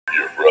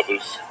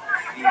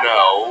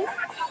No.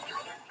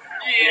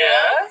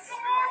 Yes.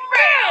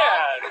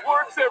 Man,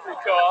 works every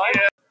time.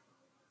 Yeah.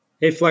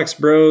 Hey, Flex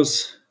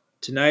Bros.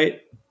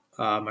 Tonight,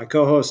 my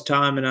co-host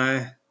Tom and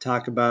I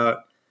talk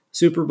about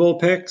Super Bowl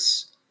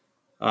picks,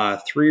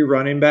 3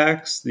 running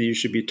backs that you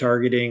should be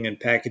targeting in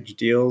package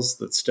deals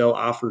that still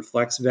offer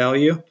flex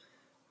value.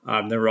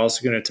 Then we're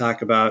also going to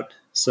talk about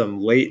some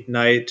late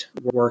night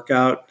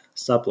workout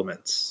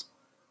supplements.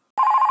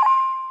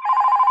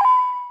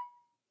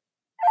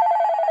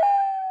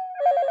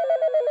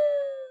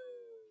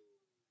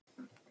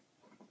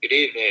 Good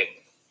evening.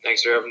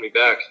 Thanks for having me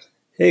back.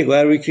 Hey,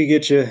 glad we could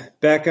get you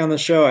back on the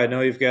show. I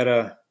know you've got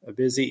a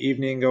busy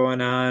evening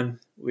going on.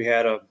 We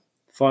had a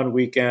fun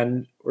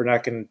weekend. We're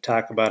not going to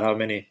talk about how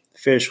many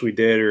fish we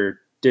did or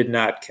did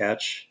not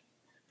catch.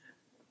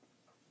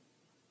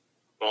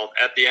 Well,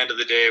 at the end of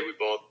the day, we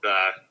both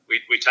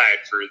we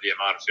tied for the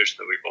amount of fish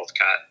that we both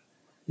caught.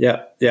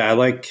 Yeah, I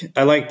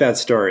like that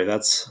story.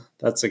 That's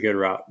a good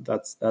route.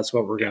 That's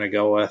what we're going to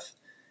go with.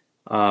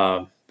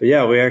 But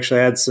yeah, we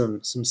actually had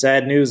some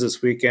sad news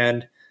this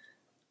weekend.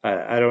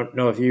 I don't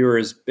know if you were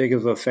as big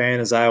of a fan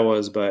as I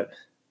was, but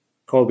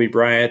Kobe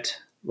Bryant,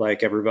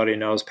 like everybody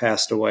knows,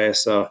 passed away.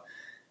 So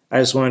I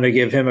just wanted to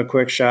give him a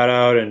quick shout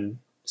out and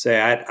say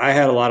I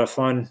had a lot of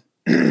fun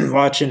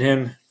watching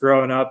him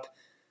growing up.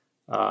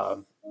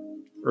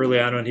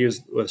 Early on when he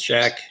was with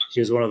Shaq, he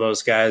was one of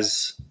those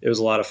guys it was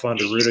a lot of fun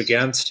to root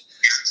against.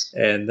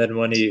 And then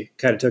when he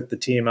kind of took the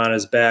team on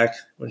his back,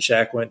 when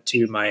Shaq went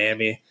to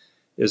Miami,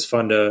 it was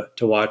fun to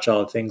watch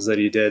all the things that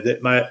he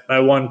did. My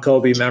one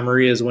Kobe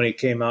memory is when he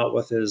came out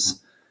with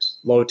his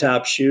low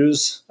top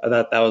shoes. I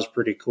thought that was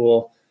pretty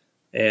cool.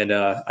 And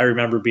I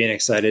remember being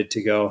excited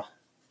to go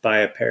buy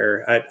a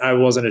pair. I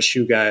wasn't a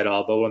shoe guy at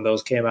all, but when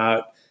those came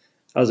out,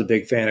 I was a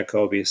big fan of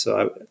Kobe.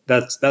 So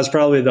that's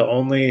probably the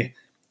only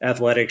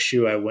athletic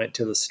shoe I went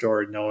to the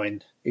store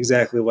knowing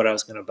exactly what I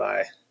was going to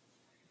buy.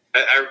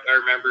 I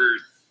remember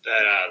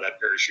that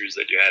pair of shoes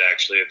that you had,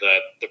 actually,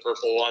 the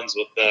purple ones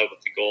with the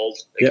gold.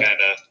 They kind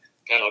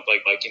of look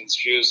like Vikings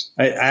shoes.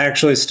 I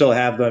actually still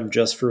have them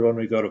just for when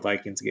we go to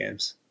Vikings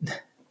games.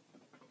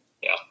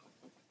 Yeah.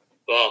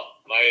 Well,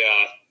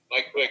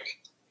 my quick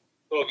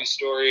Kobe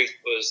story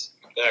was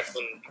back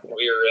when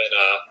we were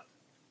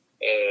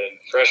in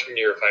freshman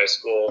year of high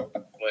school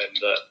when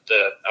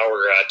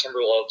our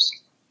Timberwolves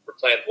were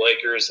playing the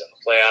Lakers in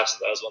the playoffs.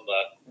 That was when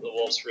the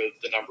Wolves were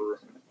the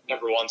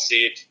number 1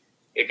 seed.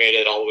 They made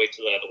it all the way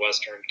to the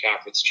Western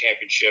Conference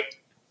Championship.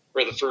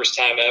 For the first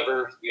time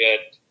ever, we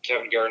had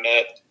Kevin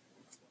Garnett,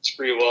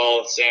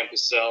 Sprewell, Sam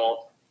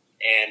Cassell,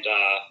 and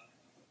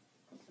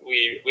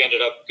we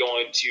ended up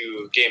going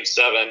to Game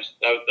 7.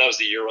 That was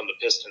the year when the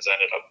Pistons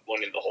ended up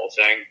winning the whole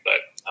thing. But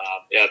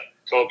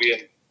Kobe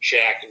and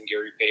Shaq and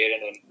Gary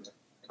Payton and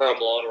Karl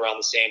Malone were on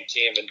the same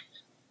team, and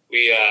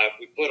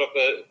we put up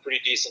a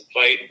pretty decent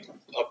fight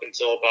up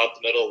until about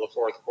the middle of the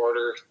fourth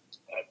quarter.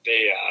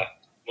 They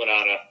went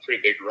on a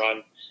pretty big run.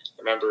 I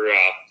remember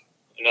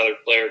another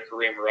player,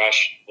 Kareem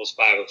Rush, was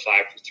 5 of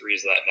 5 for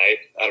threes that night.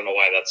 I don't know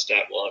why that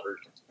stat will ever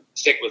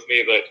stick with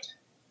me, but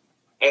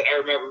I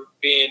remember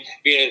being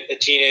a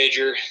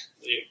teenager,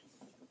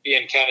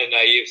 being kind of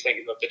naive,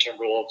 thinking that the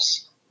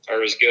Timberwolves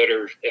are as good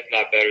or if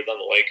not better than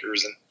the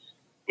Lakers. And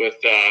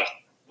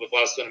with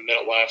less than a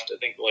minute left, I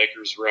think the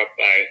Lakers were up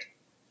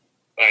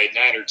by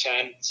 9 or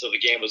 10, so the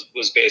game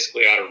was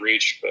basically out of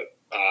reach. But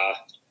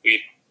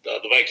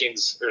the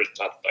Vikings, or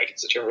not the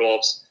Vikings, the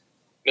Timberwolves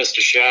missed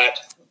a shot.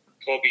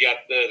 Kobe got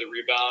the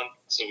rebound,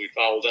 so we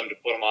fouled him to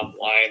put him on the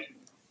line,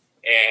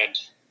 and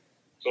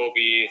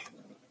Kobe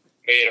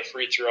made a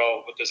free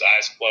throw with his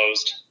eyes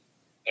closed.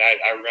 And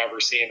I remember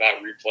seeing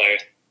that replay.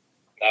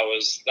 That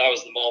was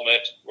the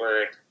moment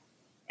where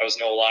I was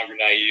no longer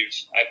naive.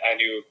 I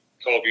knew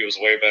Kobe was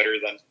way better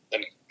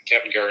than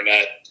Kevin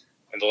Garnett,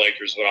 and the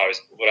Lakers would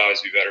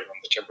always be better than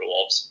the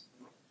Timberwolves.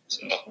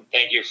 So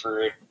thank you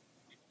for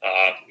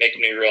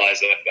making me realize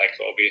that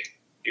Kobe.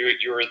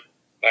 You were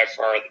by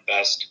far the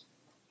best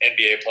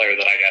NBA player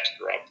that I got to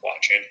grow up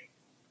watching.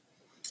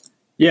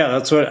 Yeah,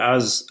 that's what I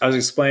was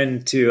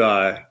explaining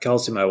to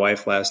Kelsey, my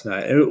wife, last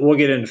night. And we'll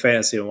get into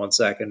fantasy in one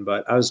second,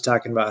 but I was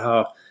talking about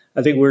how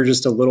I think we were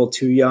just a little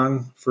too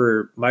young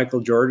for Michael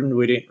Jordan.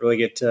 We didn't really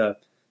get to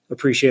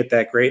appreciate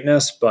that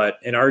greatness, but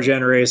in our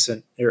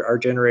generation,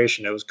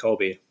 it was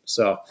Kobe.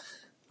 So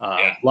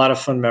a lot of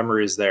fun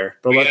memories there.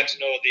 But we got to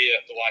know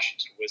the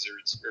Washington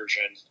Wizards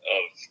version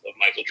of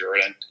Michael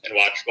Jordan and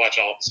watch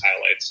all of his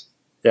highlights.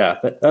 Yeah,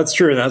 that's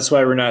true. And that's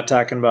why we're not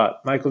talking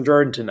about Michael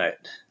Jordan tonight.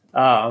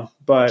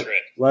 But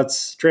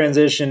let's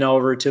transition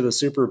over to the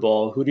Super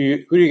Bowl. Who do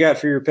you got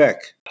for your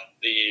pick?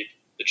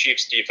 The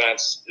Chiefs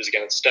defense is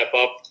going to step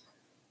up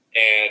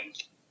and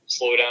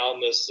slow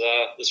down this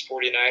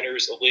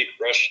 49ers elite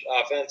rush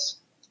offense.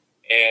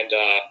 And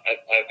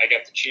I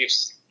got the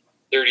Chiefs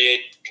 38-27.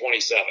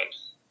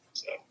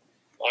 So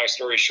long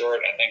story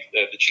short, I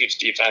think the Chiefs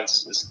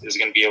defense is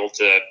going to be able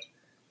to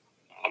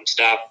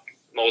stop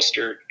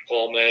Mostert,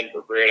 Coleman,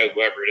 or Breda,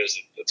 whoever it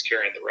is that's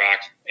carrying the rock.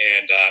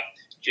 And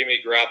Jimmy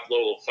Garoppolo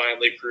will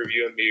finally prove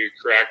you and me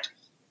correct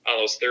on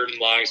those third and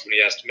longs when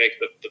he has to make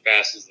the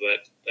passes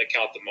that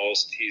count the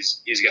most,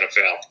 he's going to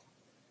fail.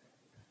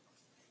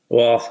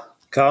 Well,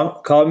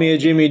 call me a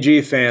Jimmy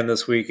G fan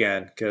this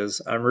weekend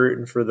because I'm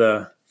rooting for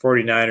the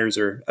 49ers,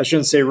 or I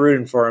shouldn't say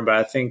rooting for him, but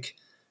I think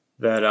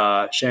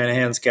that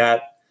Shanahan's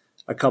got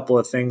a couple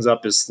of things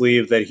up his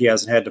sleeve that he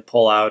hasn't had to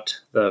pull out.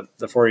 The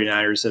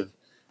 49ers have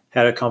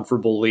had a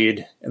comfortable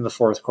lead in the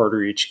fourth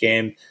quarter each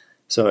game,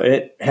 so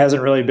it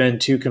hasn't really been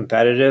too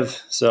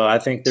competitive. So I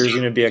think there's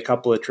going to be a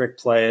couple of trick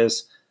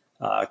plays,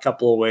 a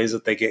couple of ways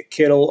that they get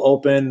Kittle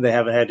open. They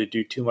haven't had to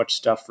do too much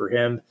stuff for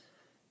him.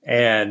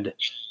 And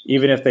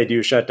even if they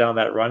do shut down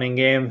that running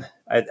game,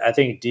 I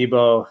think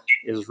Debo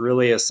is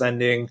really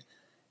ascending,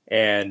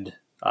 and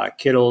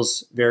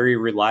Kittle's very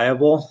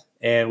reliable.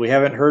 And we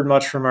haven't heard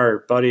much from our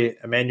buddy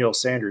Emmanuel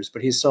Sanders,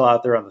 but he's still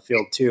out there on the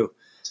field too.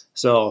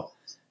 So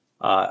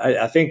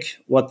I think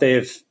what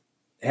they've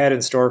had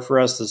in store for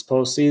us this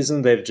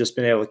postseason, they've just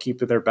been able to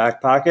keep in their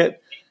back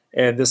pocket.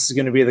 And this is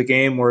going to be the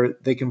game where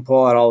they can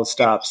pull out all the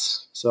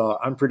stops. So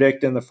I'm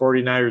predicting the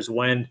 49ers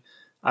win.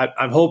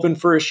 I'm hoping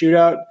for a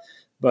shootout,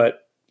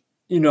 but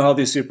you know how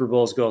these Super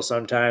Bowls go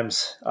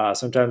sometimes.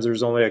 Sometimes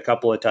there's only a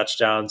couple of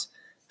touchdowns.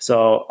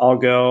 So I'll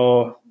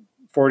go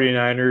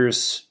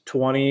 49ers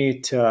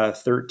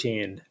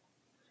 20-13.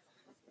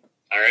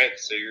 All right,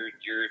 so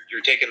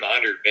you're taking the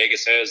under.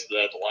 Vegas has the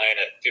line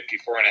at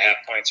 54.5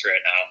 points right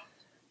now.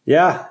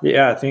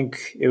 Yeah, I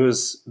think it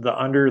was the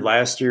under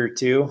last year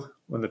too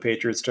when the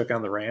Patriots took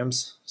on the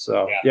Rams.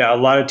 So yeah, a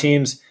lot of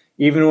teams,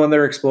 even when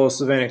they're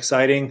explosive and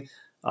exciting,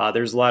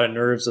 there's a lot of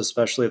nerves,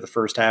 especially the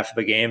first half of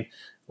the game,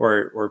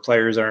 where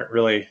players aren't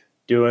really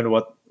doing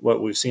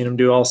what we've seen them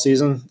do all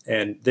season,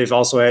 and they've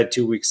also had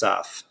 2 weeks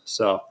off.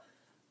 So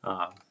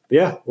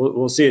yeah,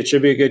 we'll see. It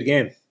should be a good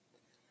game.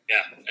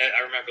 Yeah,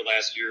 I remember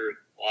last year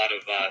a lot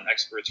of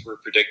experts were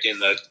predicting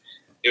that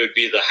it would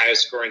be the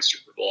highest scoring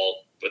Super Bowl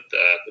with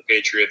the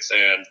Patriots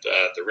and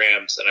the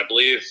Rams, and I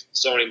believe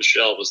Sony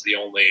Michel was the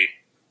only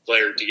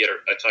player to get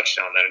a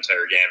touchdown that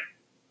entire game.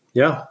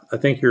 Yeah, I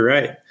think you're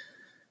right.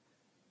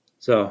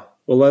 So,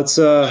 well, let's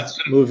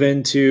move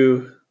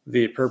into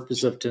the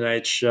purpose of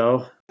tonight's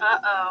show.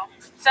 Uh-oh.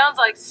 Sounds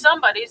like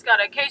somebody's got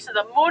a case of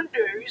the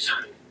Mundus.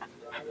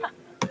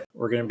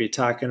 We're going to be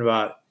talking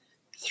about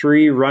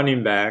 3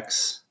 running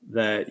backs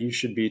that you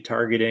should be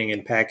targeting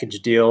in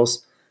package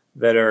deals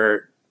that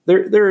are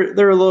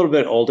they're a little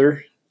bit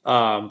older,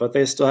 but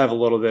they still have a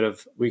little bit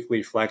of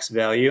weekly flex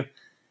value.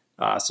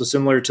 So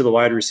similar to the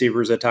wide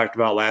receivers I talked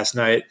about last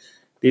night,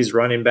 these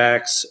running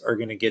backs are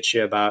going to get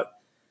you about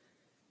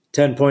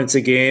 10 points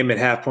a game and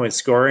half-point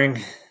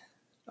scoring.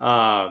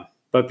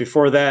 But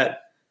before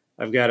that,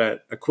 I've got a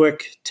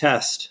quick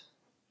test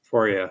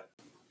for you.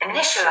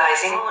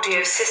 Initializing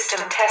audio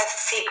system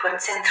test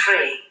sequence in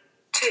 3,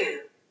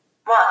 2,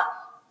 1.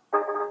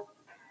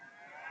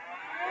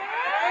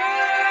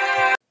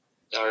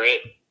 All right.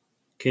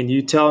 Can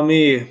you tell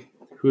me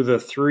who the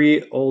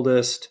 3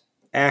 oldest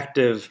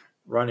active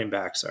running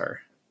backs are?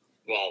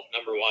 Well,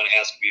 number one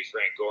has to be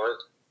Frank Gore.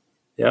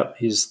 Yep,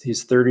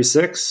 he's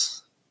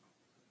 36.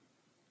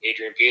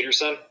 Adrian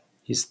Peterson.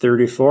 He's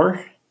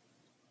 34.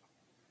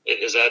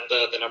 Is that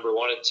the number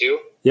 1 and 2?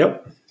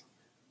 Yep.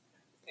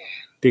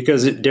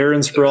 Because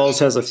Darren Sproles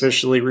has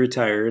officially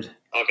retired.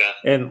 Okay.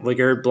 And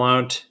LeGarrette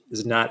Blount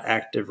is not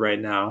active right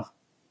now.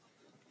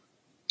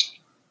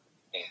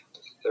 And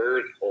the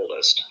third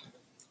oldest.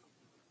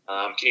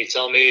 Can you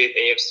tell me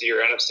AFC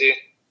or NFC?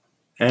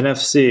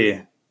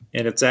 NFC.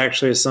 And it's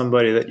actually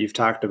somebody that you've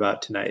talked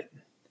about tonight.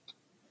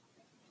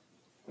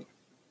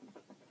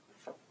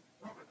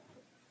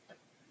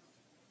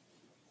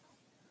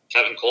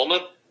 Kevin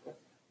Coleman?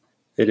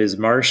 It is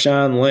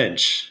Marshawn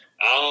Lynch.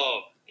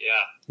 Oh,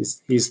 yeah.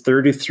 He's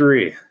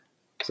 33.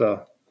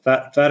 So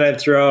thought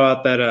I'd throw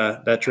out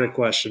that trick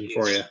question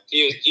for you.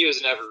 He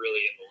was never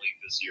really in the league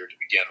this year to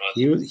begin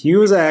with. He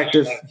was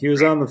active. He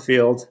was on the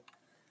field.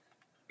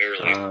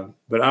 Barely.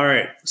 But all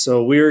right.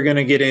 So we were going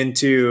to get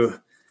into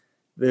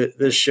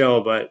this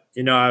show, but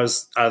I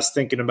was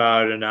thinking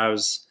about it, and I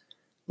was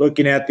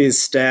looking at these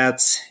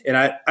stats, and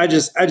I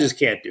just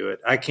can't do it.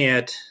 I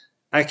can't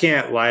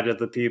lie to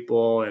the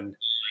people, and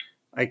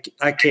I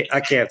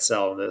can't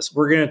sell this.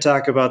 We're going to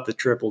talk about the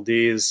triple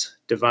Ds,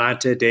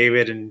 Devonta,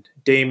 David, and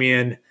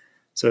Damian.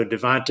 So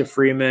Devonta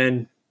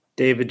Freeman,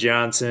 David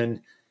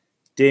Johnson,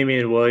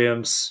 Damian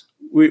Williams.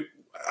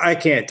 I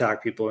can't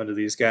talk people into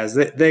these guys.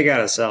 They got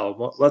to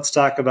sell. Let's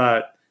talk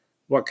about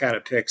what kind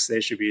of picks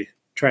they should be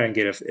trying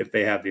to get if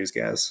they have these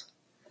guys.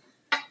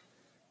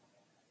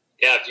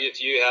 Yeah,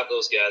 if you have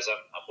those guys,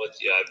 I'm with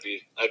you.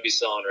 I'd be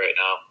selling right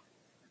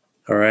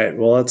now. All right.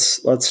 Well,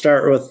 let's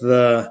start with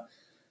the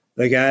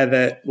guy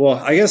that, well,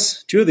 I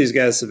guess 2 of these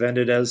guys have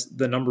ended as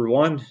the number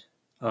 1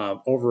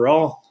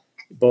 overall,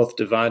 both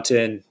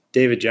Devonta and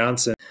David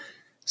Johnson.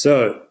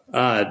 So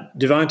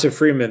Devonta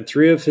Freeman,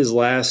 3 of his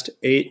last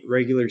 8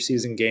 regular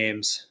season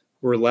games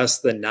were less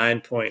than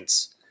 9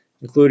 points,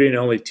 including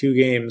only 2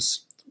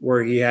 games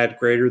where he had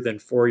greater than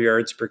 4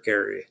 yards per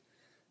carry.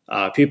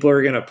 People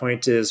are going to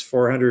point to his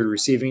 400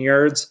 receiving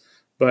yards,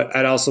 But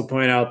I'd also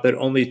point out that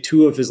only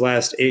 2 of his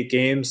last 8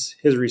 games,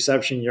 his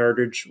reception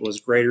yardage was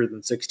greater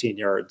than 16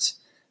 yards.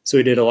 So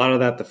he did a lot of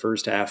that the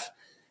first half.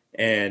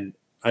 And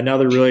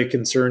another really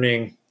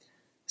concerning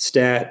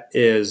stat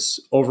is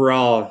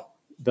overall,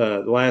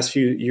 the last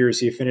few years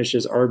he finished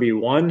as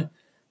RB1,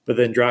 but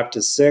then dropped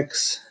to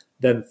 6,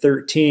 then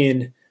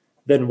 13,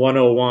 then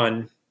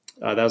 101.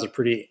 That was a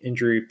pretty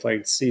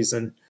injury-plagued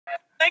season.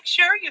 Make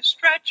sure you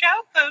stretch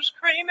out those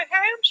creamy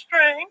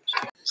hamstrings.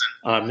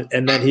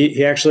 And then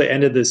he actually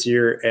ended this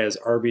year as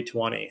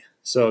RB20.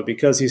 So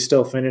because he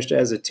still finished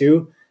as a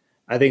 2,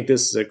 I think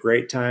this is a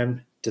great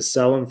time to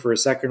sell him for a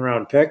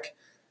second-round pick.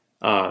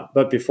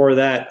 But before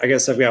that, I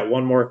guess I've got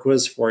one more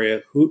quiz for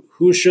you.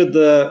 Who should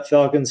the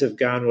Falcons have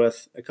gone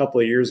with a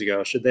couple of years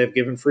ago? Should they have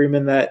given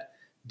Freeman that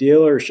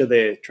deal, or should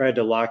they have tried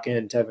to lock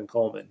in Tevin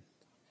Coleman?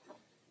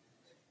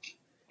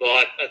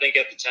 Well, I think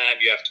at the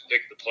time you have to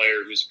pick the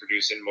player who's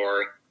producing more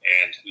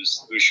and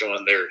who's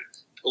showing their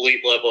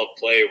elite level of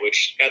play.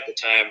 Which at the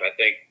time, I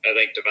think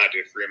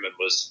Devontae Freeman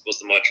was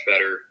the much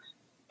better,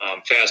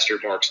 faster,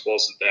 more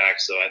explosive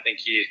back. So I think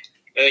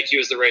he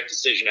was the right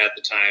decision at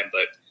the time.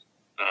 But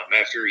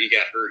after he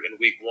got hurt in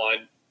Week 1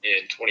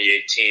 in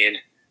 2018,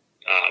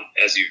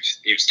 as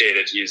you've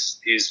stated,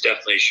 he's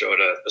definitely showed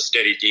a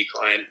steady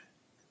decline.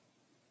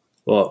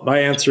 Well, my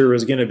answer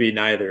was going to be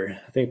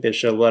neither. I think they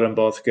should have let them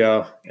both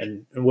go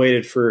and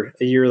waited for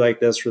a year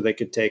like this where they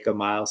could take a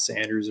Miles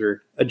Sanders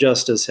or a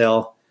Justice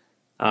Hill.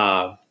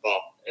 Well,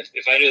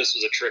 if I knew this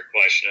was a trick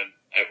question,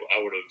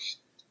 I would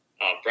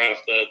have brought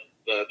up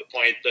the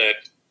point that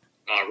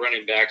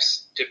running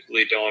backs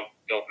typically don't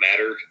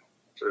matter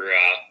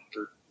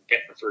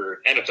for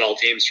NFL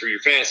teams. For your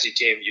fantasy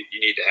team, you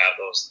need to have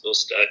those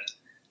stud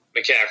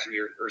McCaffrey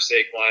or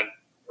Saquon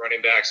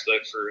running backs.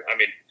 But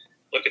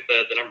look at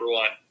the number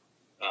 1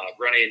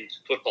 running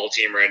football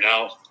team right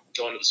now,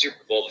 going to the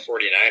Super Bowl, the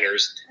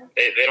 49ers.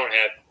 They don't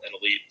have an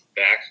elite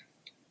back.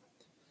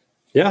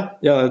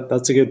 Yeah,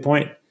 that's a good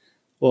point.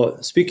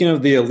 Well, speaking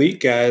of the elite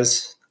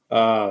guys,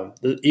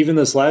 even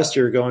this last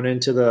year going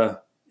into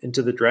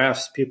the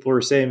drafts, people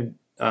were saying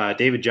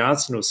David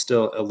Johnson was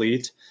still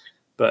elite,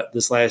 but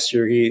this last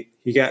year he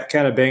got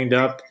kind of banged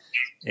up,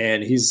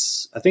 and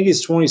I think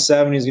he's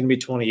 27. He's going to be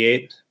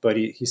 28, but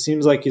he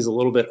seems like he's a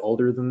little bit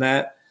older than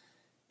that,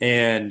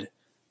 and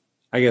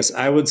I guess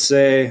I would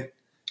say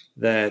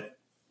that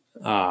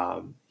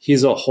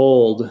he's a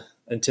hold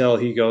until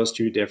he goes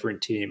to a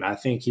different team. I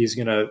think he's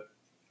going to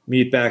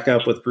meet back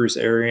up with Bruce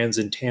Arians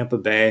in Tampa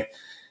Bay,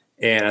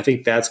 and I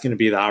think that's going to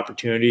be the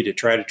opportunity to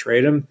try to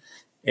trade him.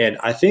 And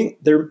I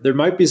think there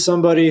might be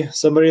somebody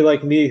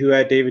like me who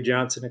had David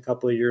Johnson a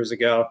couple of years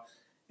ago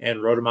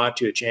and wrote him out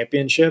to a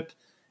championship.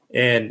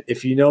 And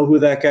if you know who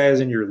that guy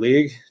is in your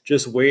league,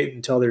 just wait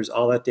until there's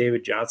all that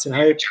David Johnson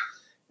hype,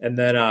 and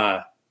then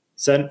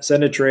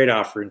send a trade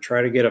offer and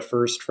try to get a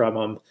first from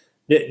him.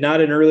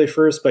 Not an early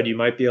first, but you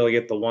might be able to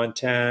get the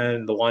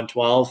 110, the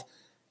 112.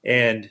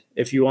 And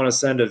if you want to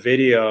send a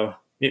video,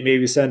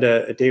 maybe send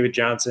a David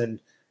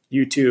Johnson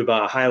YouTube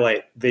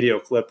highlight video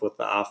clip with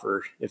the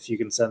offer, if you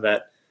can send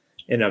that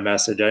in a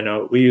message. I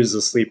know we use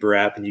the Sleeper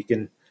app, and you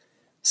can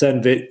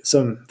send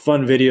some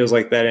fun videos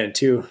like that in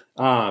too.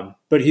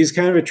 But he's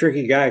kind of a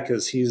tricky guy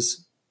because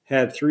he's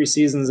had 3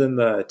 seasons in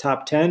the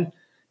top 10,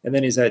 and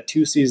then he's had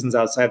 2 seasons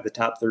outside the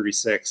top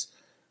 36.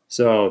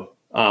 So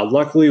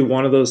luckily,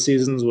 one of those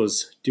seasons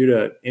was due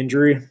to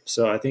injury.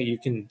 So I think you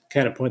can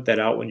kind of point that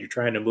out when you're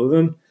trying to move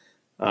him.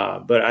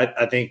 But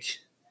I think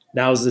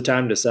now's the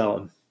time to sell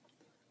him.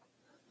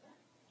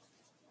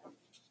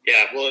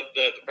 Yeah, well,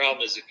 the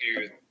problem is if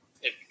you're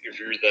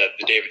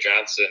the David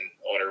Johnson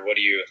owner, what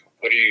are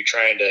you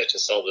trying to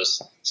sell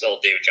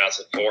David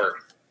Johnson for?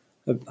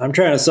 I'm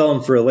trying to sell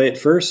him for a late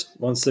first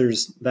once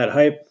there's that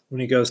hype when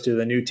he goes to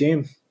the new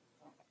team.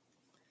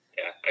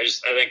 Yeah,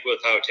 I think with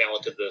how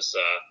talented this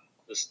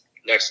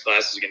next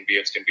class is going to be,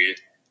 it's going to be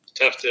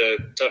tough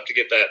to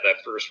get that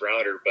first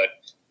rounder. But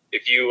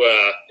if you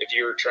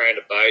were trying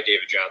to buy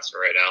David Johnson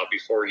right now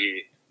before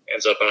he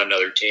ends up on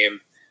another team,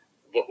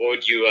 what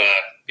would you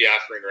be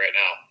offering right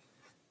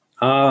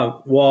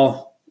now?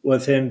 Well,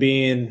 with him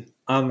being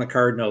on the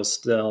Cardinals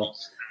still,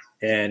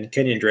 and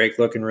Kenyon Drake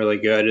looking really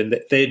good, and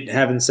they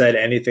haven't said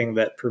anything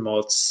that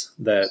promotes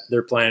that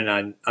they're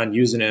planning on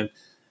using him.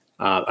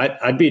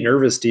 I'd be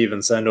nervous to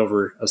even send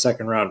over a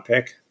second round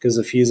pick, because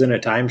if he's in a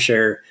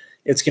timeshare,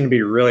 it's going to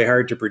be really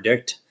hard to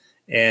predict,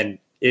 and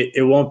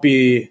it won't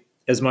be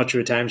as much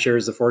of a timeshare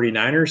as the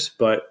 49ers,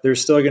 but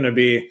there's still going to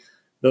be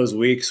those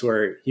weeks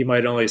where he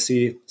might only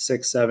see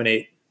 6, 7,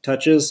 8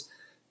 touches,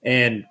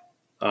 and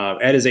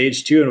at his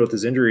age too, and with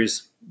his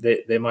injuries,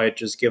 they might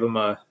just give him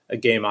a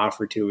game off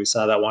or two. We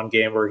saw that one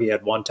game where he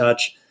had 1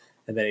 touch,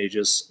 and then he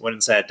just went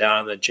and sat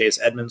down, and then Chase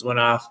Edmonds went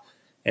off,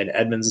 and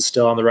Edmonds is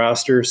still on the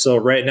roster. So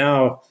right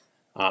now,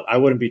 I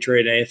wouldn't be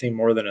trading anything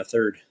more than a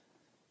third.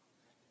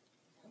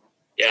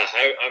 Yeah,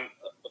 I'm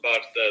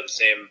about the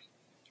same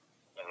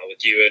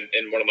with you.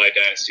 In one of my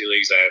dynasty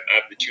leagues, I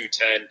have the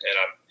 210, and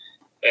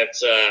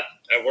That's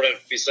I wouldn't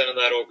be sending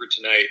that over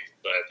tonight,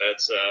 but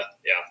that's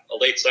a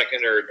late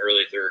second or an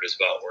early third is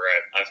about where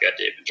I've got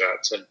David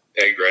Johnson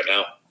pegged right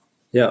now.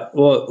 Yeah,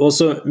 well,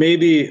 so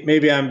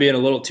maybe I'm being a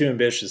little too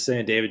ambitious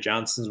saying David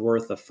Johnson's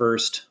worth a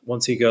first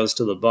once he goes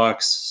to the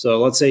Bucks. So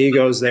let's say he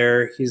goes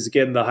there, he's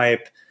getting the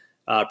hype.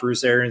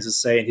 Bruce Arians is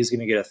saying he's going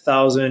to get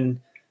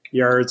 1,000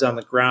 yards on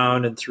the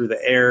ground and through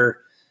the air,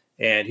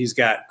 and he's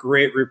got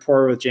great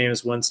rapport with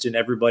Jameis Winston.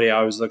 Everybody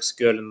always looks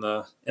good in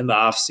the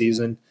off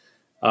season,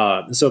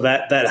 so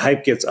that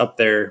hype gets up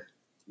there.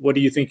 What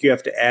do you think you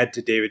have to add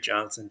to David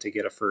Johnson to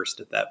get a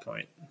first at that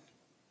point?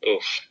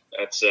 Oof,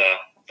 that's a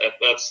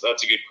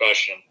good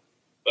question.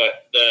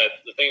 But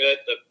the thing that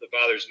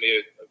bothers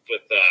me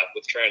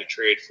with trying to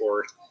trade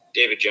for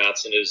David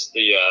Johnson is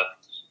the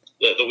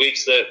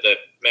weeks that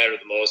matter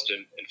the most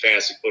in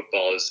fantasy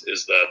football is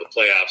the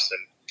playoffs,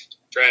 and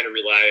trying to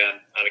rely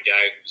on a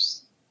guy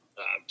who's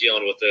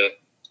dealing with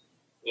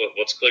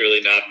what's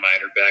clearly not a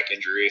minor back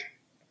injury,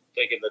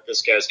 thinking that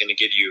this guy's going to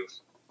give you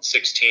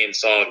 16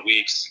 solid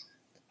weeks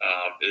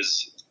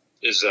is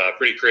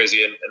pretty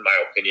crazy in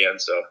my opinion.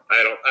 So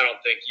I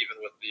don't think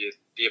even with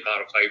the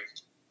amount of hype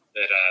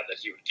that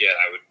he would get,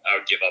 I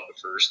would give up at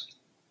first.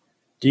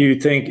 Do you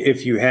think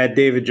if you had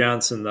David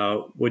Johnson,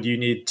 though, would you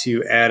need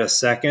to add a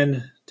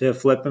second to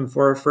flip him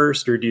for a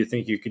first, or do you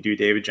think you could do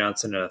David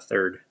Johnson in a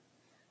third?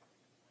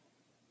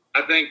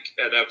 I think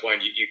at that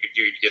point you could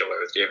get away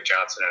with David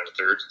Johnson in a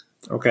third.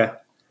 Okay,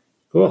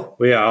 cool.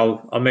 Well, yeah,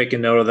 I'll make a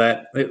note of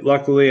that.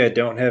 Luckily, I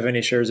don't have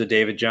any shares of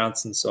David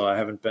Johnson, so I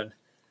haven't been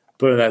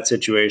put in that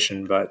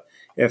situation. But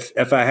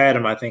if I had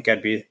him, I think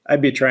I'd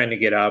be trying to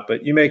get out.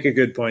 But you make a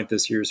good point.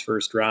 This year's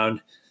first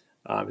round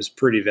is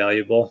pretty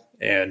valuable,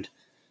 and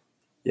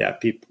yeah,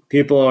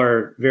 people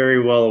are very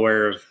well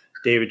aware of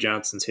David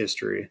Johnson's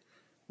history.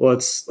 Well,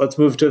 let's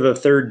move to the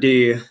third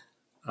D,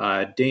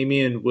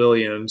 Damian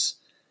Williams.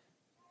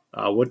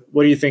 What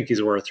do you think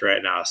he's worth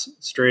right now?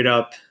 Straight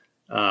up,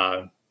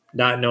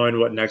 not knowing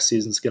what next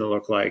season's going to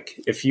look like.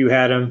 If you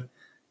had him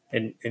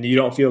and you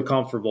don't feel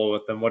comfortable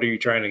with him, what are you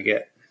trying to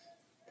get?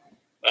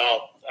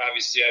 Well,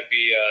 obviously, I'd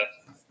be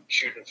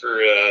shooting for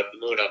the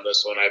moon on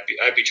this one.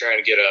 I'd be trying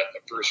to get a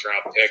first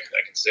round pick.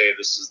 I can say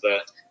this is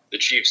the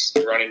Chiefs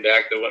running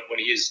back. That when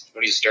he's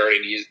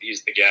starting,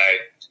 he's the guy.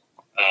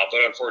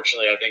 But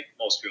unfortunately, I think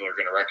most people are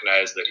going to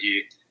recognize that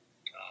he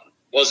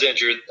was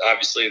injured.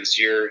 Obviously, this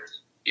year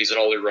he's an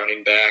older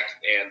running back,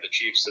 and the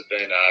Chiefs have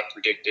been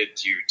predicted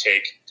to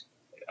take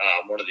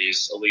one of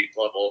these elite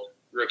level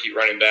rookie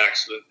running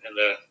backs in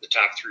the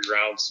top 3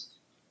 rounds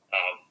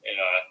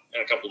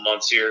in a couple of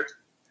months here.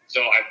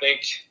 So I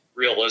think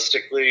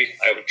realistically,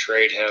 I would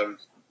trade him.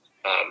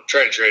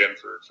 Try to trade him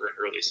for an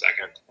early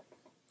second.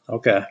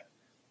 Okay.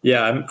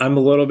 Yeah, I'm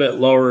a little bit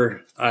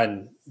lower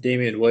on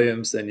Damian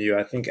Williams than you.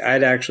 I think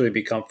I'd actually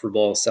be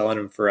comfortable selling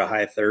him for a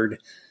high third,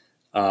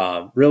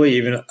 really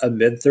even a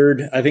mid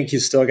third. I think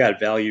he's still got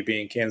value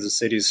being Kansas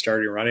City's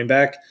starting running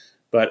back,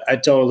 but I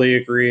totally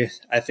agree.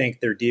 I think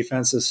their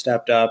defense has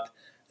stepped up.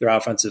 Their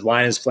offensive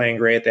line is playing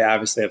great. They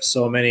obviously have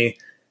so many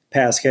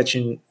pass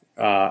catching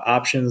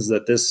options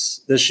that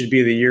this should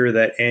be the year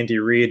that Andy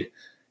Reid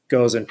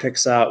goes and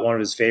picks out one of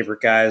his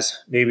favorite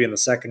guys, maybe in the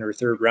second or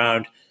third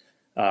round.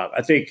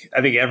 I think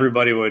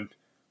everybody would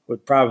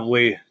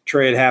probably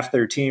trade half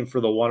their team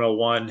for the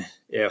 101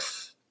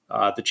 if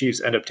the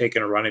Chiefs end up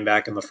taking a running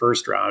back in the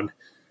first round.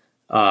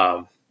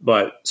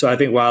 But so I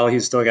think while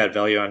he's still got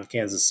value on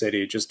Kansas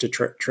City, just to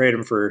trade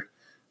him for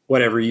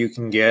whatever you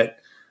can get,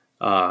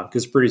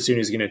 because pretty soon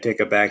he's going to take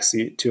a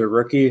backseat to a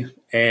rookie,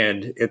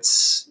 and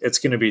it's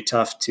going to be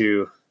tough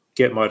to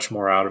get much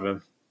more out of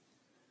him.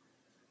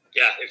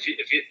 Yeah,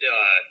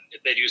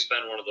 if they do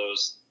spend one of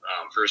those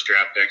first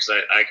draft picks,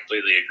 I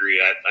completely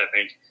agree. I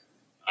think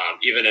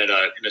even in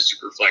a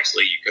super flex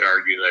league, you could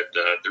argue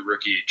that the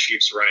rookie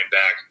Chiefs running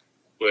back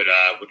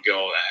would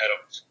go ahead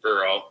of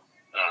Burrow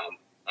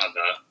on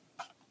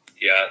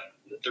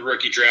the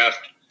rookie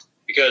draft,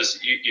 because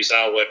you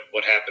saw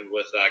what happened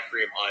with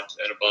Kareem Hunt,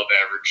 an above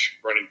average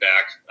running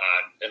back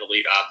on an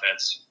elite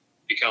offense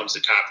becomes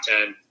a top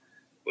 10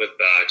 with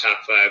top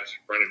 5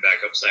 running back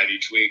upside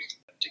each week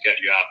to cut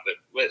you off.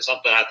 But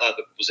something I thought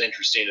that was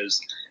interesting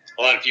is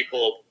a lot of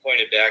people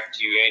pointed back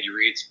to Andy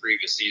Reid's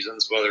previous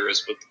seasons, whether it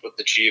was with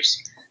the Chiefs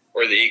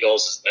or the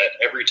Eagles, that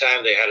every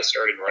time they had a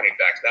starting running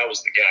back, that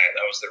was the guy,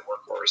 that was their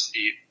workhorse.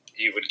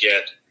 He would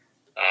get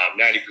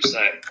 90%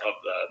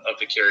 of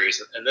the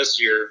carries. And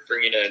this year,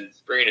 bringing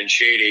in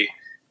Shady,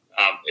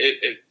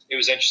 it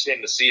was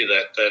interesting to see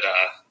that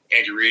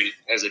Andy Reid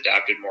has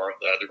adopted more of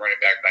the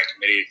running back by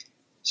committee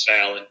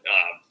style, and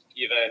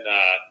even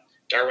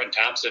Darwin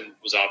Thompson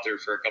was out there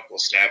for a couple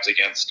of snaps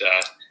against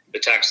the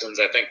Texans.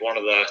 I think one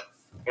of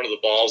the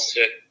balls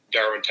hit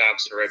Darwin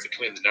Thompson right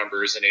between the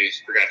numbers, and he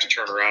forgot to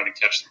turn around and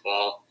catch the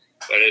ball.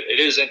 But it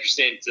is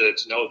interesting to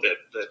note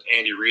that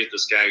Andy Reid,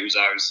 this guy who's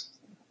always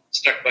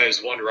stuck by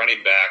his one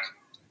running back,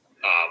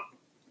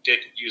 did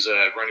use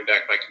a running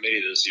back by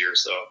committee this year.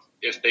 So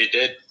if they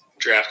did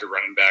draft a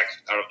running back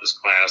out of this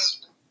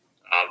class,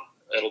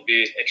 it'll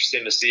be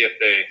interesting to see if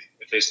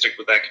they stick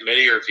with that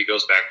committee or if he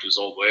goes back to his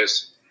old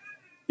ways.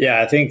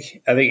 Yeah, I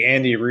think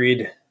Andy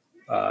Reid,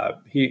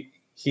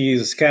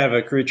 he's kind of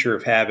a creature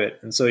of habit,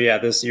 and so yeah,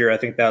 this year I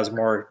think that was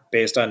more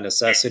based on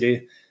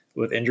necessity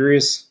with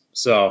injuries.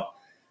 So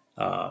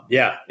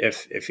yeah,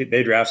 if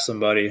they draft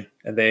somebody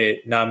and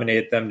they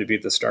nominate them to be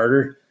the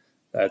starter,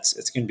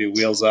 it's going to be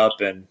wheels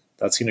up, and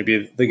that's going to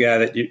be the guy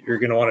that you're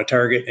going to want to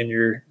target in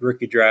your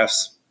rookie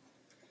drafts.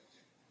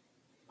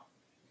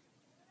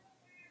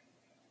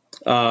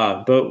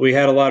 But we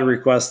had a lot of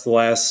requests the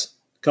last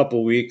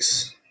couple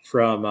weeks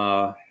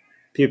from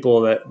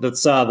people that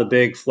saw the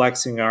big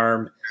flexing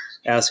arm,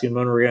 asking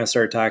when we're going to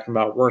start talking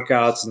about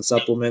workouts and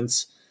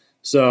supplements.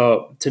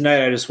 So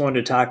tonight I just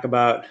wanted to talk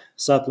about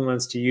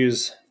supplements to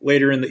use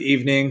later in the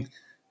evening,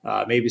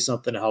 maybe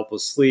something to help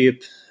with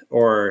sleep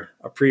or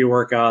a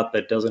pre-workout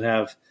that doesn't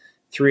have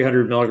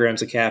 300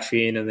 milligrams of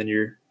caffeine and then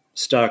you're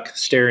stuck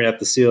staring at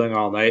the ceiling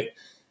all night.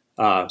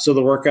 So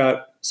the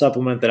workout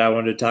supplement that I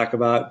wanted to talk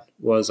about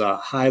was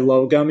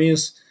Hilo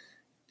gummies.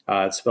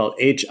 It's spelled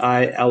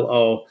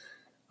Hilo,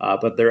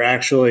 but they're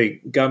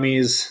actually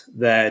gummies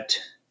that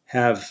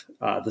have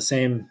the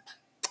same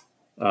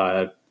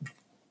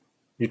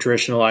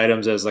nutritional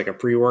items as like a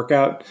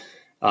pre-workout,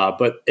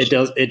 but it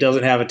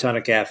doesn't have a ton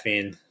of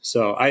caffeine.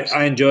 So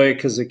I enjoy it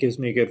because it gives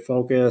me a good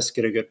focus,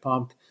 get a good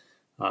pump.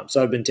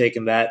 So I've been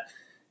taking that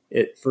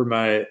for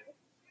my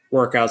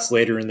workouts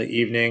later in the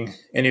evening.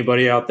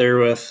 Anybody out there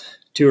with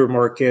 2 or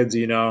more kids,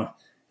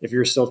 if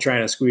you're still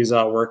trying to squeeze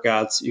out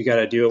workouts, you got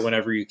to do it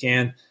whenever you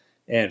can.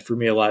 And for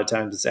me, a lot of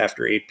times it's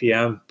after 8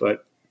 p.m.,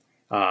 but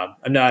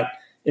I'm not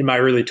in my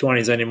early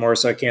 20s anymore,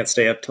 so I can't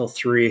stay up till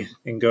 3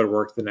 and go to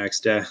work the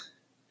next day.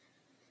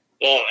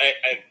 Well,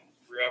 I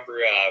remember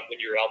when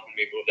you were helping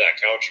me move that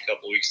couch a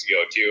couple of weeks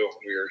ago too.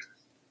 We were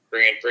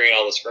bringing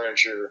all this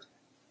furniture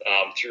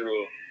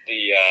through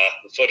the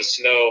foot of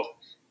snow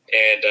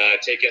and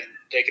taking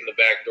the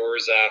back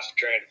doors off,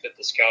 trying to fit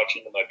this couch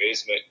into my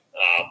basement.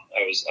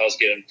 I was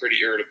getting pretty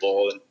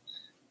irritable, and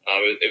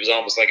it was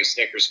almost like a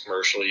Snickers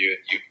commercial. You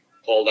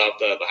pulled out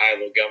the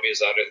Hilo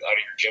gummies out of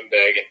your gym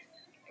bag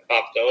and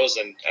popped those,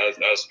 and I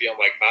was feeling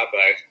like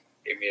Popeye.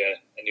 Gave me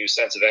a new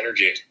sense of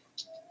energy.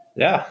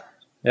 Yeah.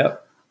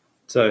 Yep.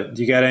 So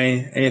do you got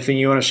anything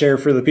you want to share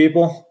for the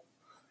people?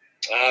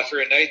 For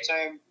a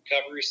nighttime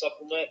recovery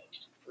supplement,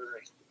 for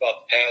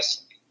about the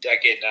past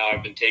decade now,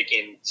 I've been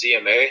taking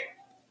ZMA.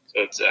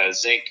 So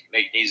it's zinc,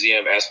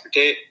 magnesium,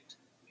 aspartate,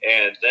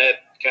 and that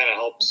kind of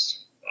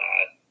helps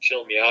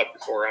chill me out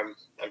before I'm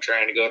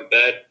trying to go to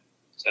bed.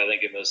 So I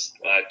think in this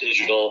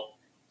digital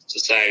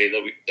society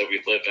that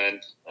we live in,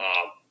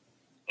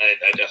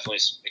 I definitely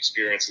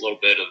experience a little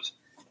bit of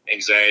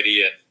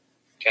anxiety and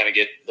kind of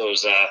get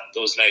those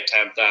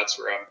nighttime thoughts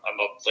where I'm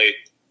up late.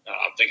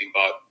 I'm thinking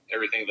about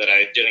everything that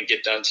I didn't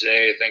get done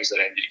today, things that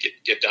I need to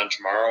get done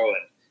tomorrow,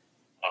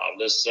 and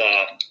this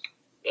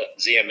the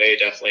ZMA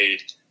definitely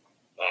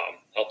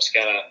helps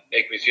kind of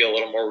make me feel a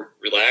little more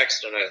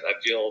relaxed, and I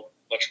feel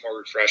much more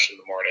refreshed in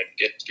the morning.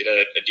 Get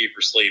a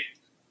deeper sleep.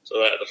 So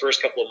the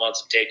first couple of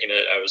months of taking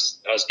it, I was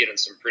getting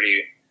some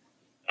pretty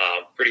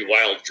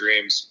wild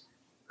dreams.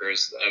 I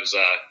was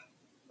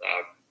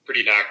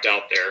pretty knocked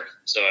out there.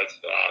 So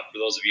for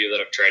those of you that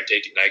have tried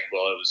taking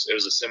NyQuil, it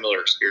was a similar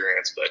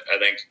experience. But I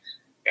think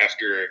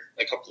after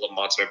a couple of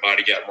months, my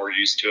body got more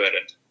used to it,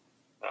 and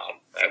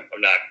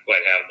I'm not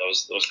quite having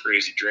those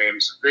crazy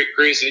dreams.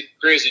 Crazy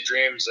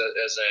dreams,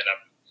 as in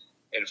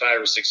I'm in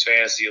 5 or 6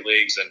 fantasy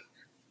leagues, and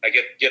I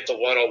get the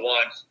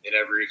 101 in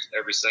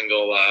every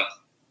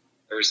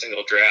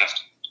single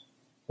draft.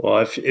 Well,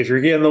 if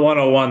you're getting the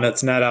 101,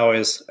 that's not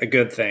always a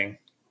good thing.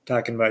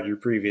 Talking about your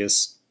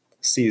previous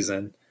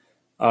season.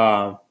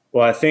 Well,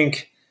 I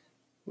think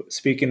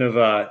speaking of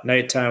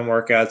nighttime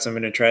workouts, I'm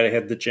going to try to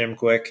hit the gym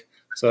quick.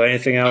 So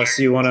anything else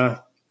you want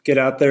to get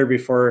out there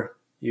before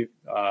you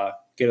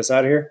get us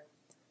out of here?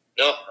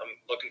 No, I'm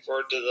looking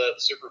forward to the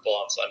Super Bowl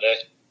on Sunday.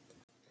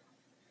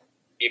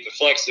 Keep it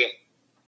flexing.